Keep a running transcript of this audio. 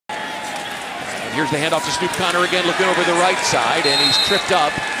Here's the handoff to Snoop Conner again, looking over the right side, and he's tripped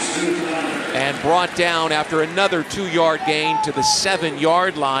up and brought down after another 2-yard gain to the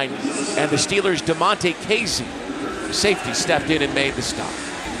 7-yard line. And the Steelers' Damontae Kazee, safety, stepped in and made the stop.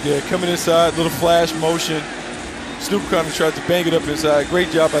 Yeah, coming inside, little flash motion. Snoop Conner tried to bang it up inside.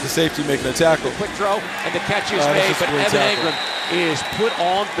 Great job by the safety making a tackle. Quick throw, and the catch is made, but Evan Ingram is put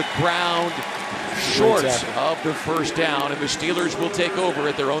on the ground short of the first down, and the Steelers will take over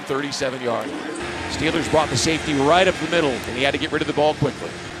at their own 37-yard line. Steelers brought the safety right up the middle, and he had to get rid of the ball quickly.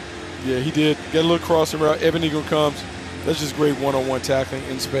 Yeah, he did. Got a little crossing route. Evan Ingram comes. That's just great one-on-one tackling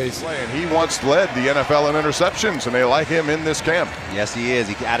in space. And he once led the NFL in interceptions, and they like him in this camp. Yes, he is.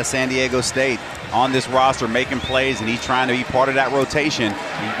 He's out of San Diego State on this roster making plays, and he's trying to be part of that rotation.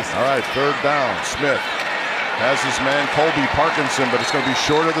 All right, 3rd down. Smith has his man Colby Parkinson, but it's going to be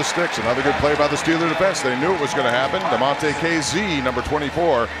short of the sticks. Another good play by the Steeler defense. They knew it was going to happen. Damontae Kazee, number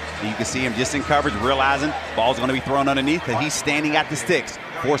 24. You can see him just in coverage, realizing ball's going to be thrown underneath, and he's standing at the sticks.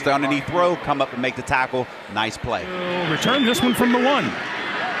 Forced the underneath throw, come up and make the tackle. Nice play. Return this one from the 1.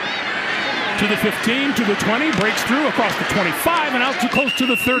 To the 15, to the 20, breaks through across the 25 and out too close to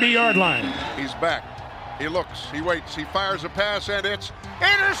the 30-yard line. He's back. He looks, he waits, he fires a pass, and it's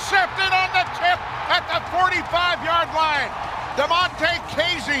intercepted on the tip at the 45-yard line. Damontae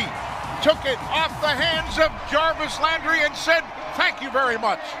Kazee took it off the hands of Jarvis Landry and said, "Thank you very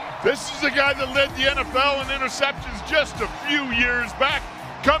much." This is the guy that led the NFL in interceptions just a few years back,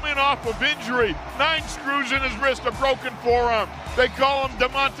 coming off of injury. 9 screws in his wrist, a broken forearm. They call him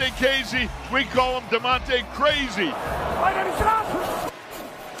Damontae Kazee. We call him Damontae Crazy.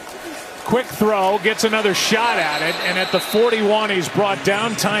 Quick throw, gets another shot at it, and at the 41 he's brought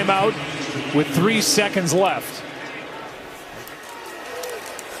down. Timeout with 3 seconds left.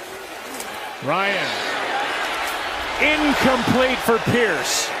 Ryan. Incomplete for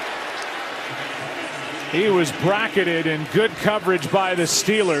Pierce. He was bracketed in good coverage by the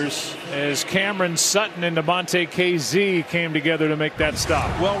Steelers as Cameron Sutton and Damontae Kazee came together to make that stop.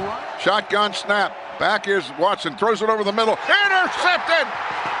 Shotgun snap. Back is Watson. Throws it over the middle. Intercepted!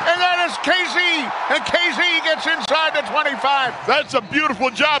 And that is Kazee. And Kazee gets inside the 25. That's a beautiful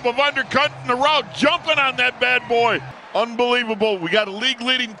job of undercutting the route, jumping on that bad boy. Unbelievable. We got a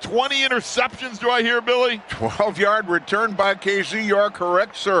league-leading 20 interceptions, do I hear, Billy? 12-yard return by Kazee. You are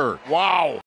correct, sir. Wow.